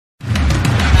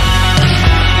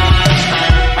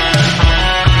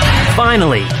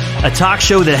Finally, a talk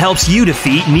show that helps you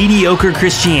defeat mediocre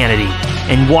Christianity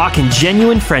and walk in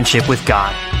genuine friendship with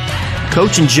God.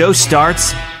 Coach and Joe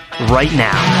starts right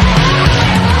now.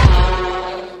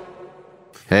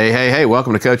 Hey,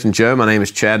 welcome to Coach and Joe. My name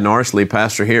is Chad Norris, lead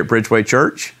pastor here at Bridgeway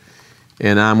Church,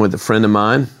 and I'm with a friend of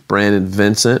mine, Brandon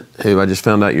Vincent, who I just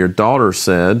found out your daughter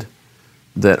said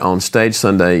that on stage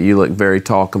Sunday you look very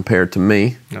tall compared to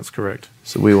me. That's correct.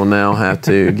 So we will now have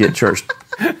to get church.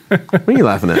 What are you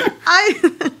laughing at?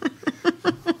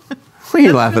 What are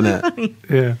you laughing at?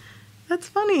 Yeah. That's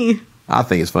funny. I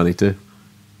think it's funny too.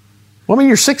 Well, I mean,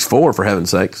 you're 6'4", for heaven's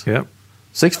sakes. Yep.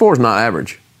 6'4" is not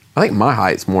average. I think my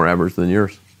height's more average than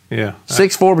yours. Yeah.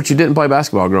 6'4", but you didn't play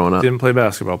basketball growing up. Didn't play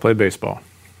basketball, played baseball.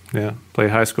 Yeah.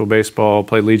 Played high school baseball,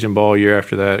 played Legion ball a year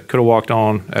after that. Could have walked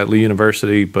on at Lee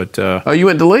University, but... Oh, you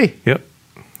went to Lee? Yep.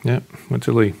 Went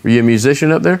to Lee. Were you a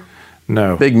musician up there?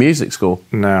 No. Big music school.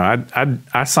 No,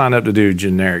 I signed up to do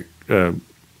generic,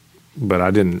 but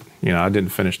I didn't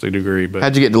finish the degree. But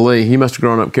How'd you get to Lee? You must have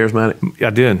grown up charismatic. I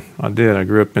did. I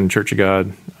grew up in Church of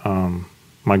God.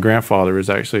 My grandfather was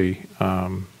actually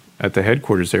at the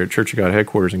headquarters there, at Church of God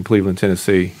headquarters in Cleveland,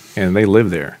 Tennessee, and they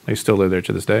live there. They still live there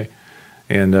to this day.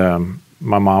 And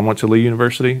my mom went to Lee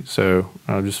University, so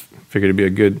I just figured it'd be a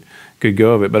good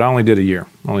go of it. But I only did a year.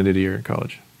 In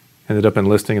college. Ended up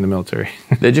enlisting in the military.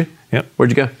 Did you? Yep.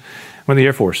 Where'd you go? Went to the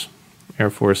Air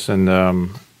Force, and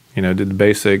did the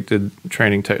basic, did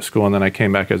training tech school, and then I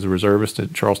came back as a reservist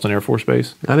at Charleston Air Force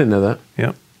Base. I didn't know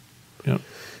that. Yep.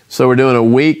 So we're doing a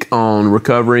week on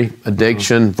recovery,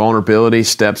 addiction, vulnerability,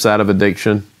 steps out of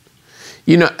addiction.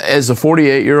 You know, as a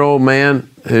 48-year-old man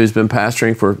who's been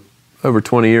pastoring for over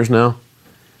 20 years now,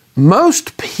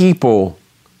 most people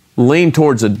lean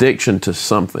towards addiction to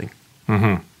something.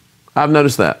 Mm-hmm. I've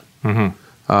noticed that.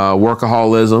 Mm-hmm.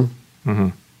 Workaholism,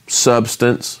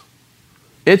 substance.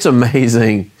 It's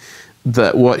amazing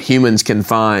that what humans can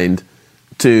find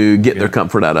to get their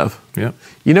comfort out of. Yeah.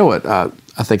 You know what I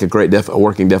think a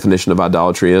working definition of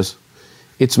idolatry is?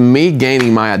 It's me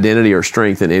gaining my identity or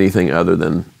strength in anything other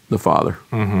than the Father.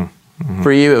 Mm-hmm. Mm-hmm.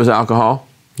 For you, it was alcohol.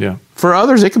 Yeah. For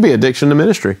others, it could be addiction to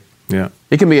ministry. Yeah.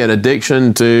 It can be an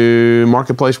addiction to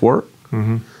marketplace work.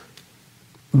 Mm-hmm.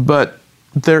 But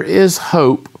there is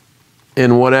hope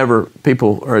in whatever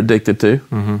people are addicted to.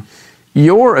 Mm-hmm.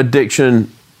 Your addiction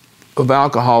of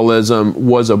alcoholism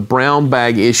was a brown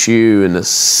bag issue in the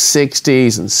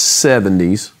 60s and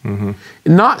 70s. Mm-hmm.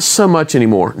 Not so much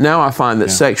anymore. Now I find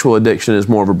that sexual addiction is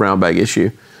more of a brown bag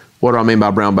issue. What do I mean by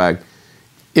brown bag?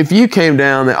 If you came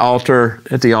down at the altar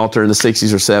in the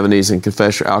 60s or 70s and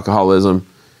confessed your alcoholism,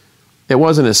 it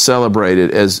wasn't as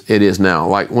celebrated as it is now.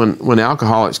 Like when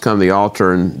alcoholics come to the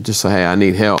altar and just say, hey, I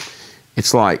need help,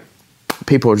 it's like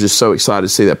people are just so excited to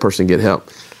see that person get help.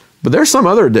 But there's some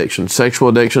other addictions, sexual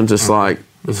addictions, it's like,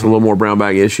 it's a little more brown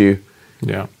bag issue.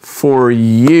 Yeah. For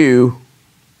you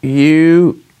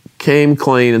came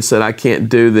clean and said, I can't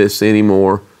do this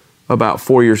anymore about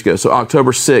 4 years ago. So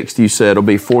October 6th, you said it'll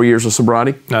be 4 years of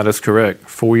sobriety? No, that's correct.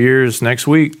 4 years next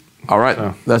week. All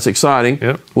right, that's exciting.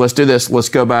 Yep. Let's do this. Let's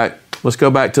go back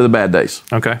to the bad days.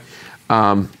 Okay.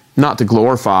 Not to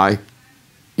glorify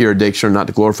your addiction, not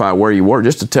to glorify where you were,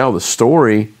 just to tell the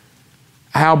story.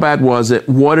 How bad was it?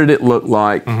 What did it look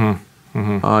like? Mm-hmm.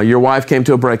 Mm-hmm. Your wife came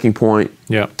to a breaking point.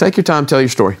 Yeah. Take your time, tell your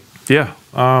story. Yeah.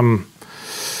 I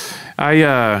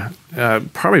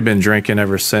probably been drinking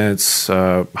ever since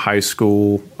high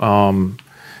school.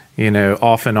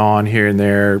 Off and on here and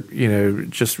there,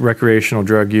 just recreational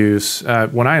drug use.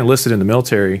 When I enlisted in the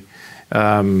military,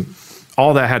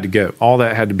 all that had to go. All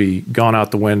that had to be gone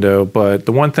out the window. But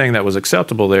the one thing that was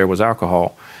acceptable there was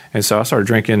alcohol. And so I started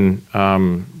drinking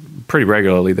pretty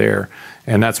regularly there.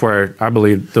 And that's where I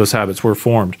believe those habits were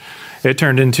formed. It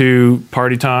turned into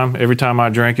party time. Every time I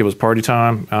drank, it was party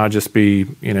time. I'd just be,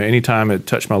 anytime it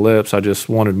touched my lips, I just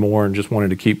wanted more and just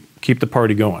wanted to keep the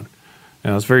party going.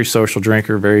 And I was a very social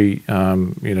drinker, very,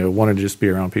 wanted to just be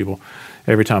around people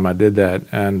every time I did that.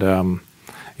 And,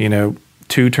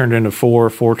 2 turned into 4,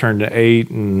 4 turned into 8,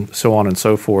 and so on and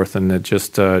so forth. And it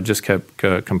just kept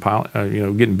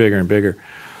compiling, getting bigger and bigger.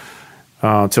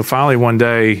 Till finally one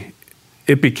day,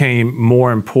 it became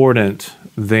more important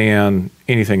than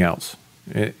anything else.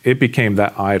 It became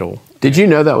that idol. Did you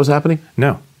know that was happening?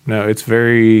 No, it's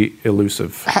very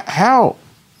elusive. How,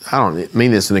 I don't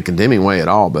mean this in a condemning way at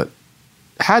all, but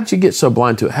how'd you get so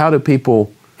blind to it? How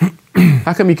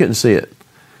come you couldn't see it?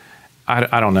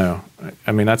 I don't know.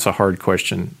 I mean, that's a hard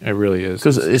question. It really is.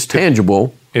 Because it's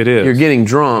tangible. It is. You're getting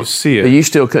drunk. You see it. But you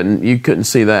still couldn't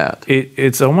see that.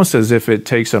 It's almost as if it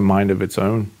takes a mind of its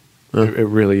own. It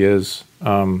really is.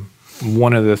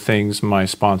 One of the things my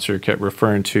sponsor kept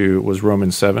referring to was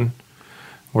Romans 7.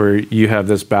 where you have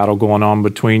this battle going on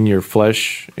between your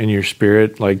flesh and your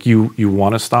spirit. Like you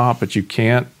want to stop, but you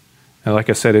can't. And like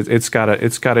I said, it's got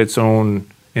its own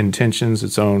intentions,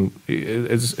 it's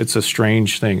a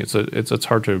strange thing. It's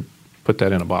hard to put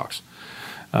that in a box.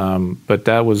 But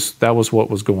that was what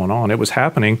was going on. It was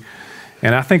happening,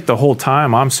 and I think the whole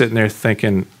time I'm sitting there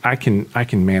thinking, I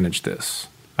can manage this.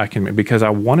 Because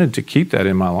I wanted to keep that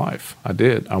in my life. I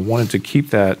did. I wanted to keep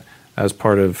that as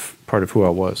part of who I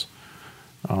was.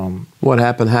 What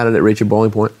happened? How did it reach a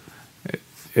boiling point?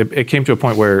 It came to a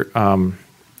point where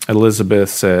Elizabeth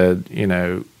said,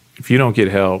 if you don't get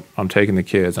help, I'm taking the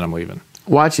kids and I'm leaving.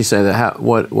 Why'd she say that?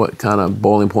 What kind of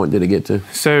boiling point did it get to?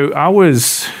 So I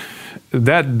was,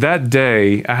 that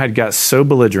day, I had got so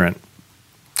belligerent.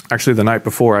 Actually, the night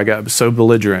before, I got so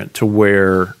belligerent to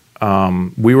where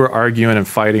we were arguing and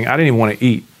fighting. I didn't even want to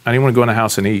eat. I didn't want to go in the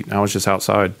house and eat. I was just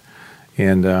outside.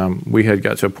 And we had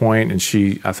got to a point, and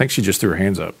I think she just threw her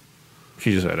hands up.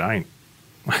 She just said, I ain't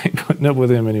putting up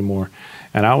with him anymore.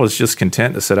 And I was just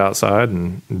content to sit outside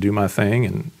and do my thing.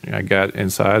 And I got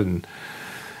inside and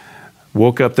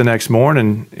woke up the next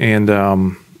morning, and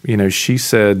she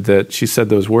said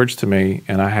those words to me,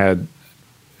 and I had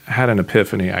an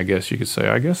epiphany, I guess you could say.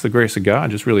 I guess the grace of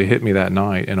God just really hit me that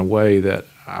night in a way that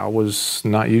I was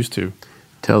not used to.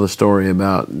 Tell the story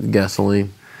about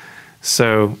gasoline.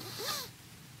 So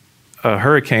a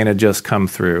hurricane had just come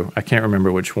through. I can't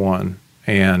remember which one.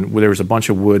 And there was a bunch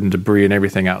of wood and debris and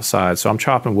everything outside. So I'm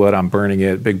chopping wood, I'm burning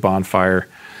it, big bonfire.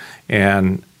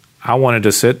 And I wanted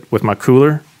to sit with my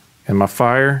cooler and my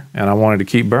fire, and I wanted to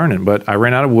keep burning. But I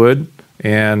ran out of wood,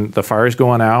 and the fire's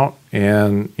going out,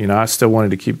 and I still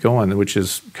wanted to keep going, which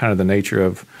is kind of the nature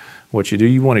of what you do.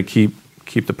 You want to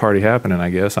keep the party happening, I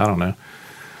guess. I don't know.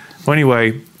 Well,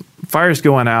 anyway, fire's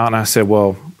going out, and I said,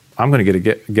 well, I'm going to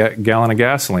get a gallon of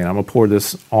gasoline. I'm going to pour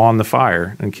this on the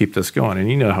fire and keep this going. And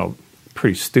you know how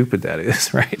pretty stupid that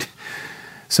is, right?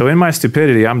 So in my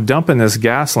stupidity, I'm dumping this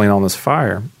gasoline on this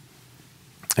fire,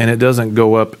 and it doesn't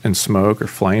go up in smoke or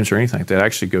flames or anything like that. It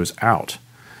actually goes out,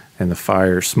 and the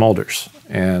fire smolders.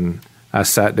 And I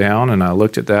sat down, and I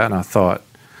looked at that, and I thought,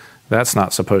 that's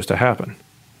not supposed to happen.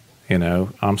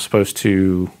 I'm supposed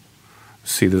to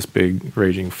see this big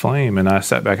raging flame. And I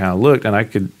sat back and I looked, and I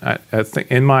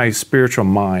think in my spiritual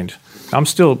mind, I'm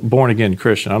still born again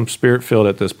Christian. I'm spirit filled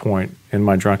at this point in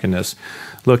my drunkenness,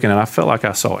 looking, and I felt like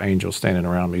I saw angels standing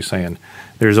around me saying,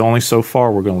 there's only so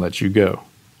far we're going to let you go.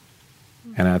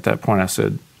 And at that point I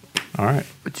said, all right.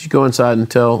 Did you go inside and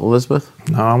tell Elizabeth?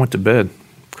 No, I went to bed,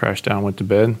 crashed down, went to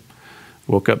bed.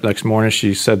 Woke up next morning,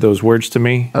 she said those words to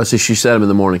me. Oh, so she said them in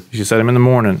the morning. She said them in the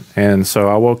morning. And so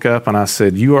I woke up and I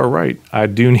said, you are right. I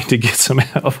do need to get some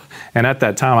help. And at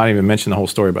that time, I didn't even mention the whole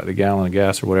story about the gallon of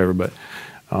gas or whatever, but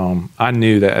I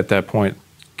knew that at that point,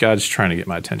 God's trying to get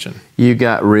my attention. You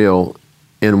got real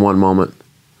in one moment.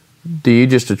 Do you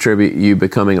just attribute you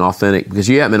becoming authentic? Because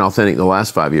you haven't been authentic the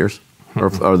last 5 years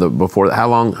or the before that. How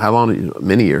long,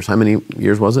 many years? How many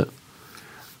years was it?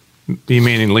 You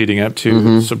mean in leading up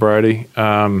to sobriety?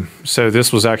 So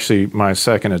this was actually my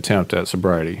second attempt at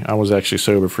sobriety. I was actually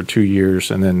sober for 2 years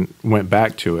and then went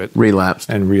back to it. Relapsed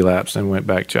and went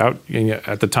back to it.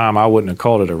 At the time, I wouldn't have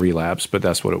called it a relapse, but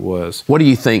that's what it was. What do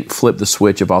you think flipped the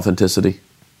switch of authenticity?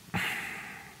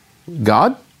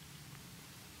 God?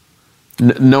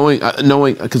 Knowing,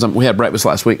 because we had breakfast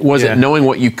last week, was it knowing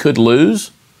what you could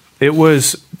lose? It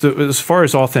was, as far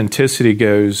as authenticity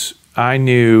goes, I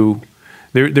knew...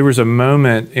 There was a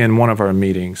moment in one of our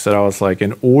meetings that I was like,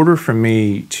 in order for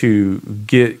me to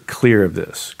get clear of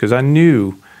this, because I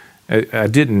knew, I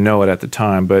didn't know it at the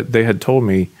time, but they had told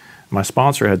me, my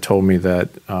sponsor had told me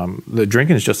that the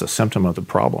drinking is just a symptom of the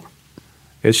problem.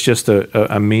 It's just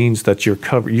a means that you're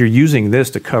using this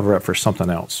to cover up for something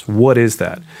else. What is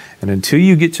that? And until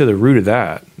you get to the root of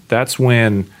that, that's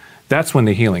when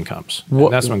the healing comes.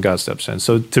 That's when God steps in.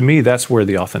 So to me, that's where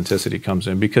the authenticity comes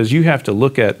in, because you have to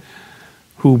look at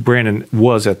who Brandon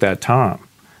was at that time.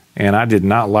 And I did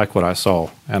not like what I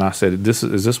saw. And I said,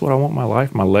 is this what I want my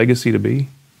life, my legacy to be?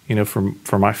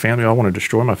 For my family, I want to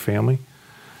destroy my family.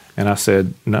 And I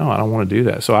said, no, I don't want to do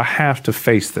that. So I have to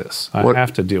face this. I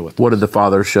have to deal with it. What did the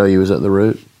Father show you was at the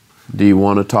root? Do you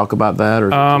want to talk about that, or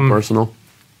is it too personal?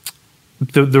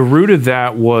 The root of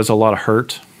that was a lot of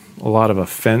hurt, a lot of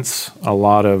offense, a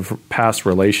lot of past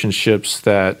relationships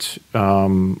that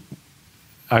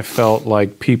I felt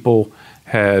like people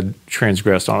had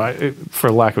transgressed on,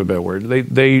 for lack of a better word.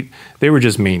 They were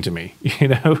just mean to me,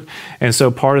 And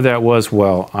so part of that was,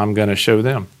 well, I'm going to show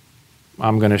them.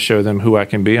 I'm going to show them who I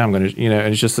can be. I'm going to,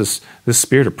 and it's just this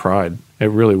spirit of pride. It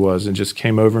really was. It just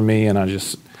came over me, and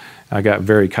I got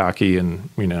very cocky and,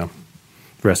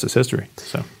 the rest is history.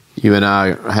 So you and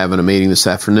I are having a meeting this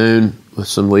afternoon with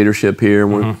some leadership here,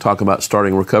 and we're talking about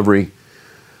starting recovery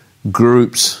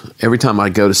groups. Every time I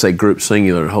go to say group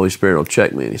singular, the Holy Spirit will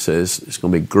check me, and he says it's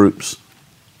going to be groups.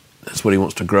 That's what he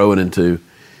wants to grow it into.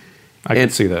 I can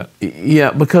see that.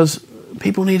 Yeah, because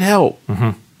people need help.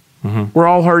 We're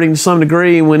all hurting to some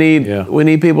degree, and we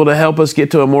need people to help us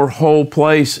get to a more whole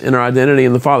place in our identity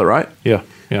in the Father, right? Yeah.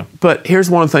 But here's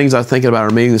one of the things I was thinking about our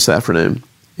meeting this afternoon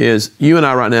is you and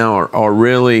I right now are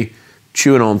really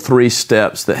chewing on 3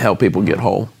 steps that help people get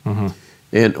whole.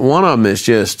 And one of them is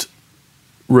just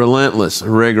relentless,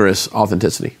 rigorous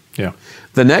authenticity. Yeah.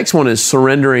 The next one is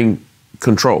surrendering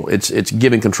control. It's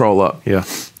giving control up. Yeah.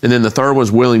 And then the third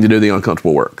was willing to do the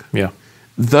uncomfortable work. Yeah.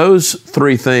 Those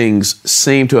 3 things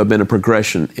seem to have been a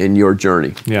progression in your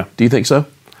journey. Yeah. Do you think so?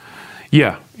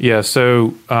 Yeah.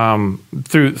 So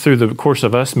through the course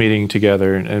of us meeting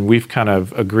together, and we've kind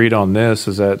of agreed on this,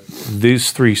 is that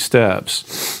these 3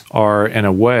 steps are, in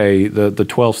a way, the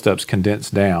 12 steps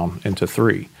condensed down into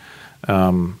 3.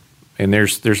 And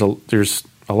there's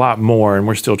a lot more, and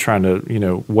we're still trying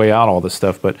to weigh out all this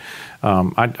stuff. But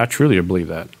I truly believe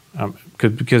that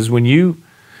because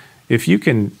if you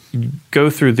can go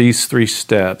through these 3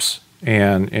 steps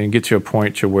and get to a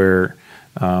point to where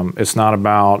it's not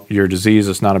about your disease,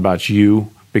 it's not about you,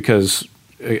 because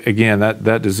again,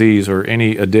 that disease or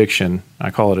any addiction,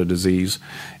 I call it a disease,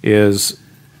 is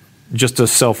just a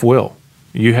self-will.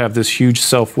 You have this huge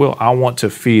self-will. I want to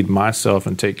feed myself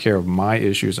and take care of my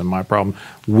issues and my problem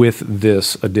with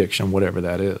this addiction, whatever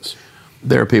that is.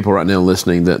 There are people right now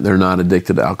listening that they're not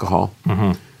addicted to alcohol,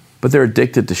 but they're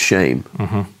addicted to shame.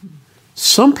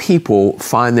 Some people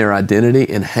find their identity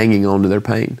in hanging on to their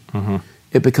pain.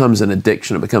 It becomes an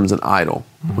addiction. It becomes an idol.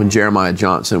 When Jeremiah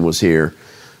Johnson was here,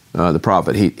 the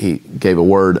prophet, he gave a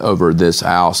word over this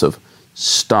house of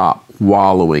stop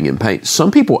wallowing in pain. Some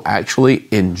people actually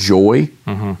enjoy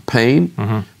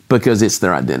pain because it's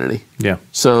their identity. Yeah.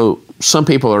 So some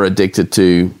people are addicted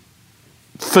to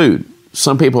food.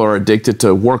 Some people are addicted to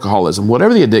workaholism.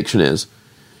 Whatever the addiction is,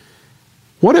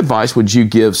 what advice would you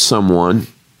give someone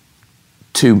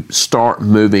to start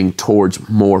moving towards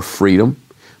more freedom?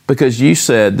 Because you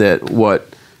said that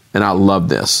and I love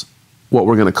this, what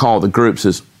we're going to call the groups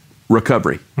is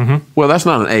recovery. Well, that's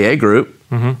not an AA group.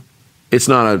 It's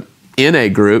not an NA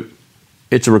group.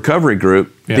 It's a recovery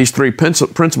group. Yeah. These 3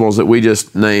 principles that we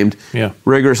just named,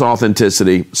 rigorous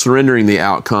authenticity, surrendering the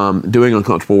outcome, doing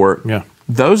uncomfortable work,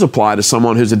 those apply to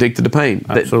someone who's addicted to pain.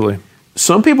 Absolutely.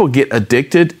 Some people get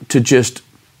addicted to just,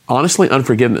 honestly,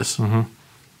 unforgiveness.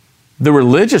 The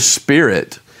religious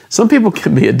spirit, some people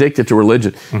can be addicted to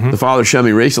religion. The Father showed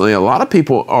me recently, a lot of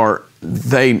people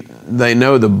they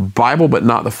know the Bible but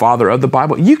not the Father of the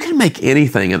Bible. You can make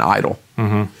anything an idol.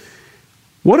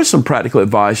 What is some practical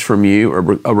advice from you,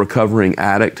 a recovering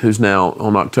addict who's now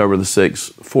on October the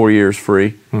 6th, 4 years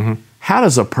free? How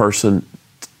does a person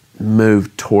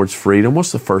move towards freedom?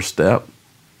 What's the first step?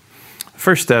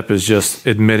 First step is just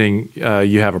admitting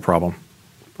you have a problem.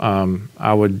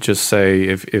 I would just say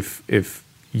if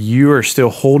you are still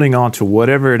holding on to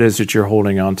whatever it is that you're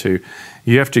holding on to,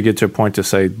 you have to get to a point to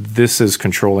say, this is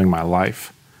controlling my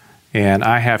life. And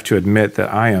I have to admit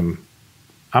that I'm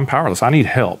powerless. I need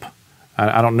help.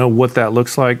 I don't know what that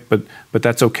looks like, but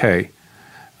that's okay.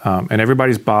 And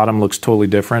everybody's bottom looks totally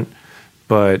different,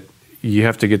 but you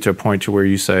have to get to a point to where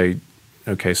you say,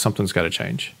 okay, something's got to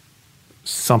change.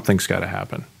 Something's got to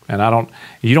happen. And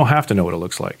you don't have to know what it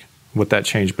looks like, what that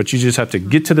change, but you just have to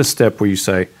get to the step where you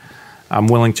say, I'm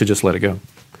willing to just let it go.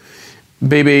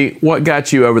 BB, what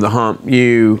got you over the hump?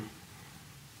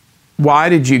 Why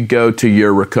did you go to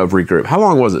your recovery group? How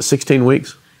long was it? 16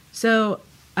 weeks? So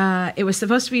it was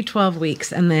supposed to be 12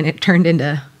 weeks, and then it turned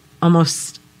into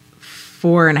almost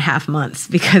 4.5 months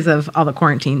because of all the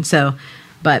quarantine.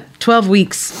 But 12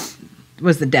 weeks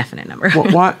was the definite number.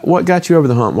 What got you over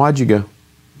the hump? Why'd you go?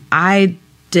 I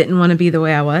didn't want to be the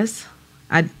way I was.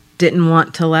 I didn't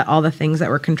want to let all the things that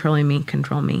were controlling me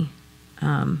control me.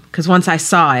 Because once I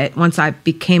saw it, once I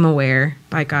became aware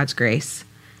by God's grace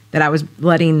that I was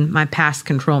letting my past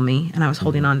control me and I was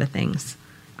holding on to things,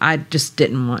 I just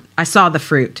didn't want. I saw the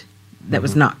fruit that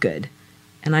was not good,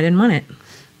 and I didn't want it.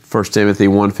 1 Timothy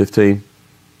 1:15,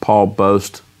 Paul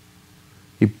boasted.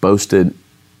 He boasted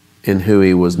in who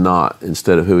he was not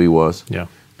instead of who he was. Yeah.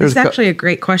 It's actually a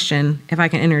great question, if I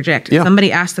can interject. Yeah.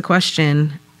 Somebody asked the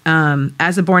question,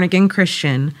 as a born-again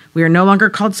Christian, we are no longer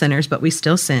called sinners, but we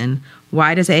still sin.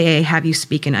 Why does AA have you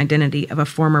speak an identity of a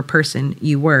former person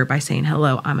you were by saying,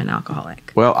 hello, I'm an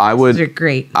alcoholic? Well, They're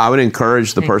great. I would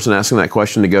encourage the person asking that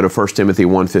question to go to 1 Timothy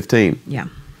 1:15. Yeah.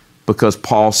 because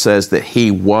Paul says that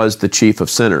he was the chief of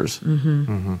sinners.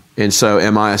 And so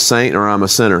am I a saint or am I a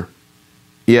sinner?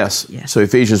 Yes. Yes. So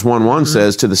Ephesians 1:1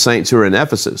 says to the saints who are in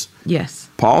Ephesus. Yes.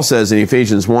 Paul says in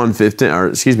Ephesians 1:15, or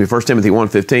excuse me, 1 Timothy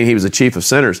 1:15, he was the chief of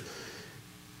sinners.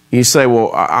 You say,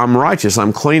 well, I'm righteous,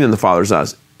 I'm clean in the Father's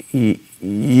eyes.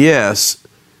 Yes,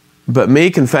 but me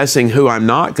confessing who I'm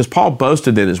not, because Paul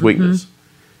boasted in his weakness.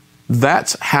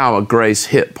 That's how a grace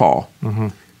hit Paul.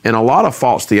 And a lot of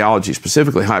false theology,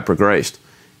 specifically hyper-graced,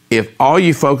 if all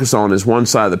you focus on is one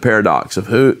side of the paradox of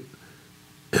who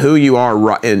you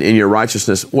are in your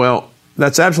righteousness, well,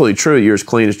 that's absolutely true. You're as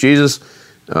clean as Jesus,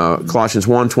 Colossians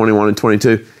 1:21 and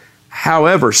 22.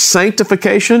 However,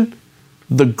 sanctification,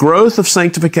 the growth of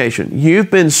sanctification,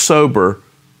 you've been sober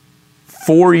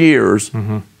 4 years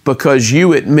because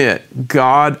you admit,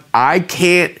 God, I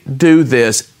can't do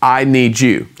this, I need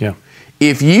you. Yeah.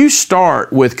 If you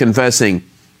start with confessing,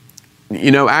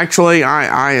 actually,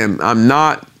 I'm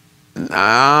not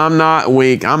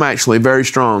weak. I'm actually very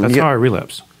strong. That's how I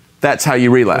relapse. That's how you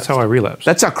relapse. That's how I relapse.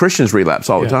 That's how Christians relapse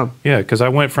all the time. Yeah, because I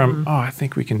went from, I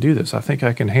think we can do this. I think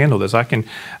I can handle this. I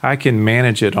can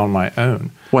manage it on my own.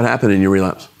 What happened in your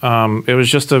relapse? It was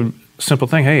just a simple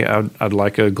thing. Hey, I'd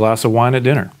like a glass of wine at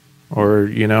dinner, or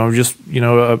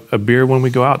a beer when we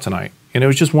go out tonight. And it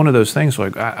was just one of those things.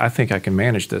 Like I think I can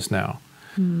manage this now.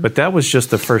 But that was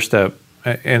just the first step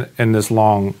in this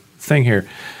long thing here.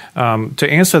 To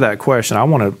answer that question, I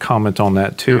want to comment on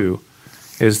that too.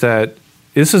 Is that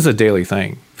this is a daily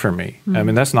thing for me. I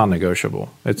mean, that's non-negotiable.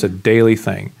 It's a daily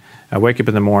thing. I wake up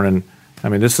in the morning. I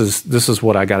mean, this is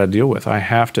what I got to deal with. I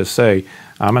have to say,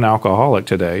 I'm an alcoholic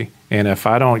today, and if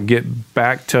I don't get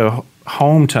back to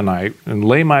home tonight and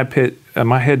lay my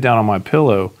head down on my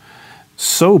pillow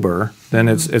sober, then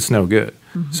it's no good.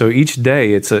 So each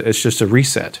day, it's just a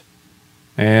reset.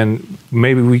 And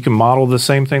maybe we can model the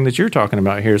same thing that you're talking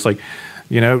about here. It's like,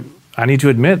 I need to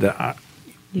admit that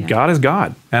God is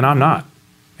God, and I'm not.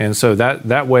 And so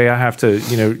that way I have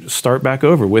to, start back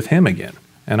over with him again.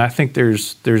 And I think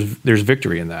there's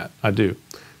victory in that. I do.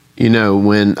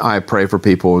 When I pray for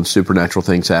people and supernatural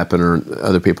things happen, or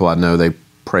other people I know, they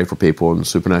pray for people and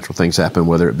supernatural things happen,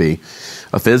 whether it be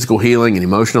a physical healing, an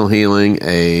emotional healing,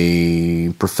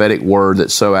 a prophetic word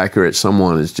that's so accurate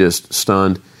someone is just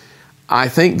stunned. I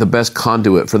think the best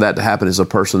conduit for that to happen is a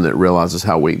person that realizes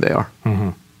how weak they are.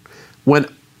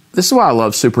 This is why I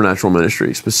love supernatural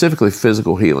ministry, specifically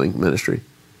physical healing ministry.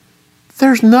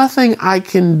 There's nothing I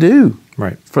can do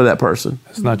for that person.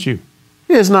 It's not you.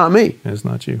 It's not me. It's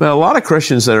not you. But a lot of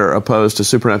Christians that are opposed to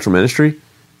supernatural ministry,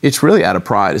 it's really out of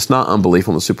pride. It's not unbelief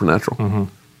on the supernatural.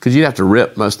 Because you'd have to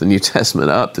rip most of the New Testament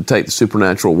up to take the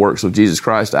supernatural works of Jesus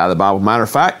Christ out of the Bible. Matter of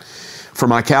fact, for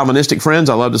my Calvinistic friends,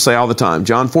 I love to say all the time,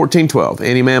 John 14:12,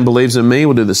 any man believes in me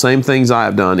will do the same things I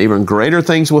have done. Even greater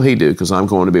things will he do because I'm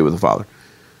going to be with the Father.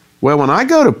 Well, when I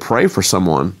go to pray for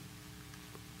someone,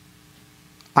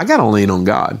 I got to lean on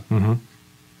God.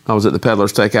 I was at the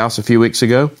Peddler's Steakhouse a few weeks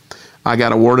ago. I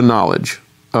got a word of knowledge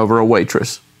over a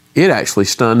waitress. It actually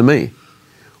stunned me.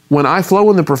 When I flow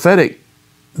in the prophetic,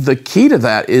 the key to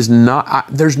that is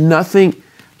there's nothing,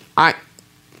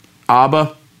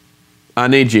 Abba, I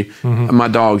need you. My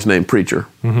dog's named Preacher.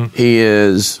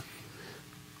 He's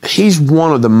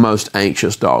one of the most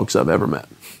anxious dogs I've ever met.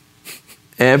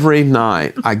 Every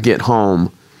night I get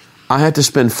home, I had to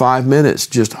spend 5 minutes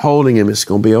just holding him. It's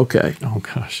going to be okay. Oh,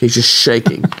 gosh. He's just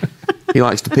shaking. He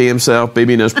likes to pee himself.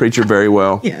 BB knows Preacher very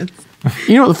well. Yes.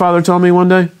 You know what the Father told me one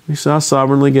day? He said, I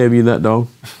sovereignly gave you that dog.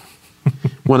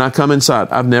 When I come inside,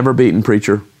 I've never beaten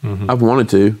Preacher. I've wanted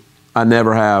to. I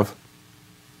never have.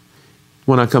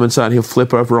 When I come inside, he'll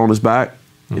flip over on his back,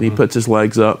 and he puts his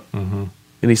legs up, and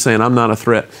he's saying, I'm not a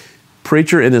threat.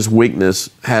 Preacher in his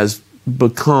weakness has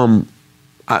become,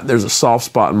 there's a soft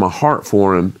spot in my heart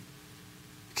for him.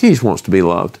 He just wants to be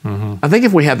loved. I think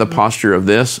if we had the posture of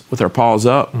this with our paws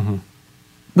up,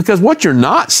 because what you're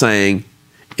not saying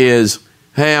is,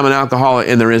 hey, I'm an alcoholic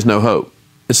and there is no hope.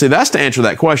 And see, that's to answer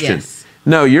that question. Yes.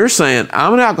 No, you're saying,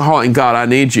 I'm an alcoholic and God, I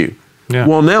need you. Yeah.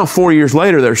 Well, now 4 years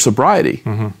later, there's sobriety.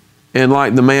 And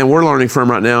like the man we're learning from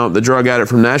right now, the drug addict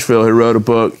from Nashville who wrote a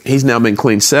book, he's now been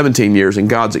clean 17 years and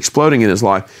God's exploding in his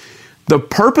life. The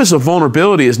purpose of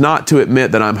vulnerability is not to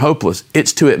admit that I'm hopeless.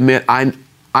 It's to admit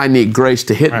I need grace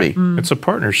to hit me. It's a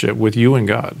partnership with you and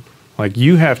God. Like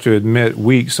you have to admit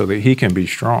weak so that he can be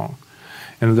strong.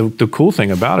 And the cool thing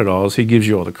about it all is he gives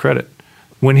you all the credit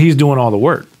when he's doing all the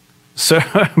work. So,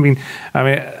 I mean,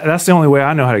 that's the only way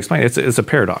I know how to explain it. It's a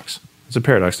paradox. It's a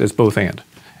paradox. It's both and.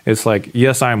 It's like,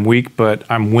 yes, I'm weak, but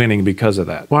I'm winning because of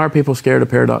that. Why are people scared of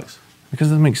paradox?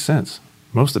 Because it makes sense.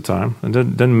 most of the time. It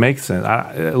doesn't make sense.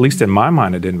 At least in my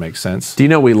mind, it didn't make sense. Do you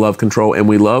know we love control, and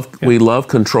we love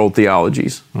controlled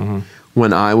theologies?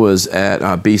 When I was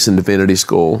at Beeson Divinity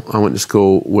School, I went to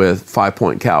school with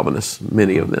 5-point Calvinists,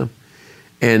 many of them.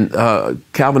 And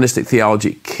Calvinistic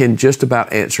theology can just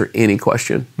about answer any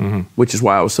question, which is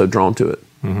why I was so drawn to it.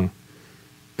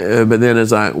 But then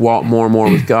as I walked more and more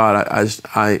with God,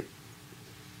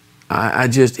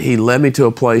 He led me to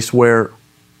a place where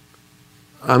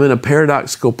I'm in a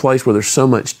paradoxical place where there's so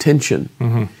much tension.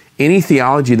 Any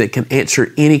theology that can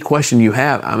answer any question you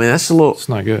have, I mean, that's a little... It's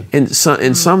not good. And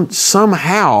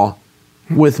somehow,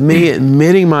 with me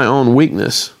admitting my own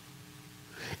weakness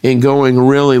and going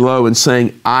really low and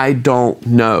saying, I don't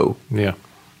know. Yeah.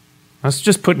 That's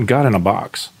just putting God in a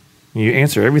box. You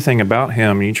answer everything about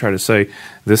Him, and you try to say,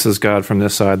 this is God from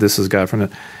this side, this is God from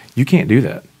that. You can't do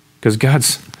that, because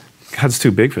God's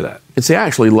too big for that. And see, I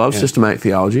actually love systematic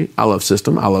theology. I love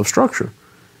system. I love structure.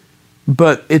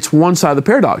 But it's one side of the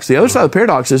paradox. The other side of the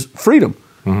paradox is freedom.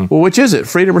 Well, which is it?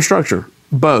 Freedom or structure?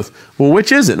 Both. Well,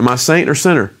 which is it? Am I saint or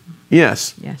sinner?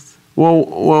 Yes. Yes.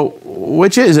 Well,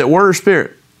 which is it? Word or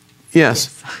spirit?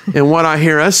 Yes. And what I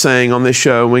hear us saying on this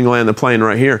show, we can land the plane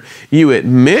right here, you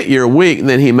admit you're weak, and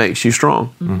then He makes you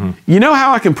strong. You know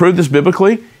how I can prove this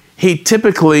biblically? He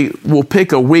typically will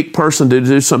pick a weak person to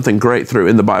do something great through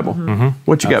in the Bible.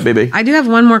 What you got, BB? I do have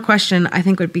one more question I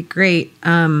think would be great,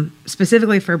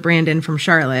 specifically for Brandon from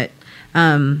Charlotte.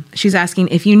 She's asking,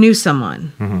 if you knew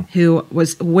someone who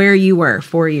was where you were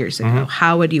 4 years ago,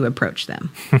 how would you approach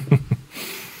them?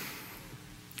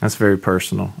 That's very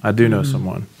personal. I do know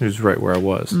someone who's right where I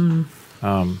was.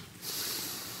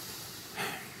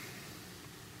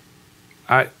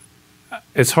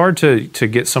 It's hard to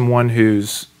get someone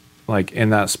who's like in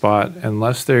that spot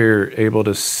unless they're able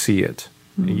to see it.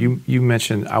 You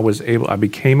mentioned I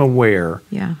became aware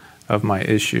of my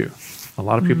issue. A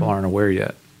lot of people aren't aware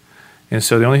yet. And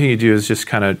so the only thing you do is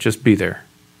just be there.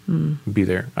 Be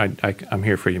there. I'm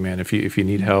here for you, man. If you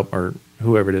need help or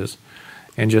whoever it is.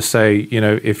 And just say,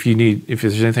 if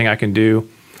there's anything I can do,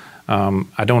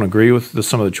 I don't agree with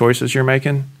some of the choices you're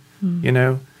making, and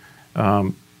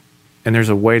there's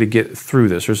a way to get through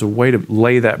this. There's a way to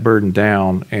lay that burden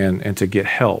down and to get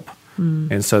help.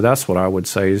 And so that's what I would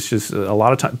say is just a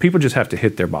lot of times people just have to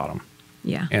hit their bottom.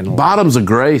 Yeah. And bottom's a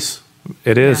grace.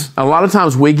 It is. A lot of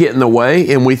times we get in the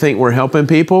way and we think we're helping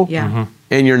people. Yeah.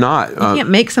 And you're not. You can't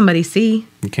make somebody see.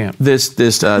 You can't. This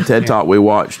TED Talk we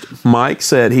watched, Mike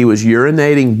said he was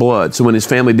urinating blood. So when his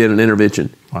family did an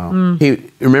intervention, wow. He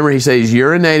said he's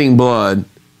urinating blood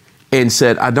and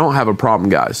said, I don't have a problem,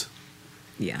 guys.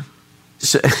 Yeah.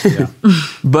 So,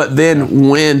 but then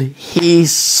when he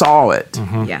saw it,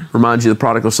 reminds you of the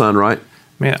prodigal son, right?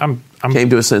 Man, I'm came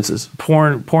to his senses.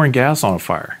 Pouring gas on a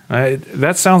fire.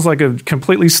 That sounds like a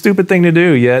completely stupid thing to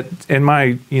do, yet in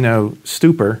my,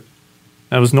 stupor,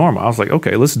 that was normal. I was like,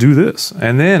 okay, let's do this.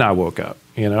 And then I woke up.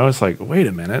 It's like, wait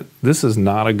a minute, this is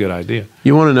not a good idea.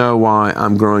 You want to know why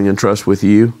I'm growing in trust with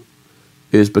you?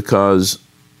 Is because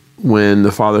when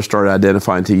the Father started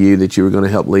identifying to you that you were going to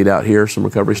help lead out here some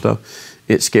recovery stuff,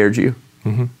 it scared you.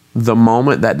 The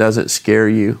moment that doesn't scare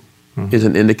you is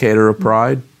an indicator of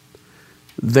pride.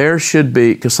 There should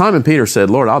be, because Simon Peter said,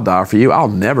 Lord, I'll die for you. I'll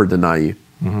never deny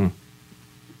you.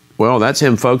 Well, that's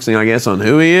him focusing, I guess, on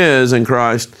who he is in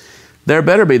Christ. There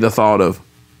better be the thought of,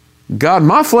 God,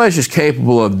 my flesh is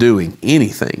capable of doing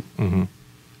anything.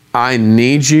 I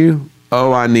need you.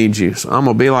 Oh, I need you. So I'm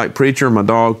going to be like Preacher, my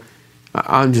dog.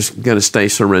 I'm just going to stay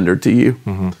surrendered to you.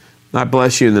 I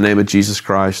bless you in the name of Jesus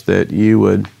Christ that you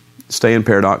would stay in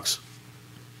paradox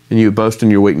and you would boast in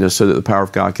your weakness so that the power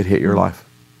of God could hit your life.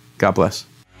 God bless.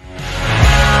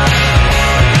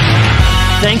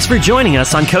 Thanks for joining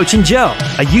us on Coach and Joe,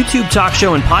 a YouTube talk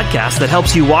show and podcast that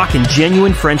helps you walk in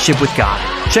genuine friendship with God.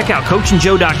 Check out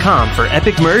coachandjoe.com for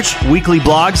epic merch, weekly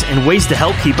blogs, and ways to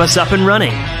help keep us up and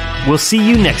running. We'll see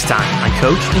you next time on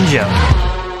Coach and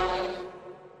Joe.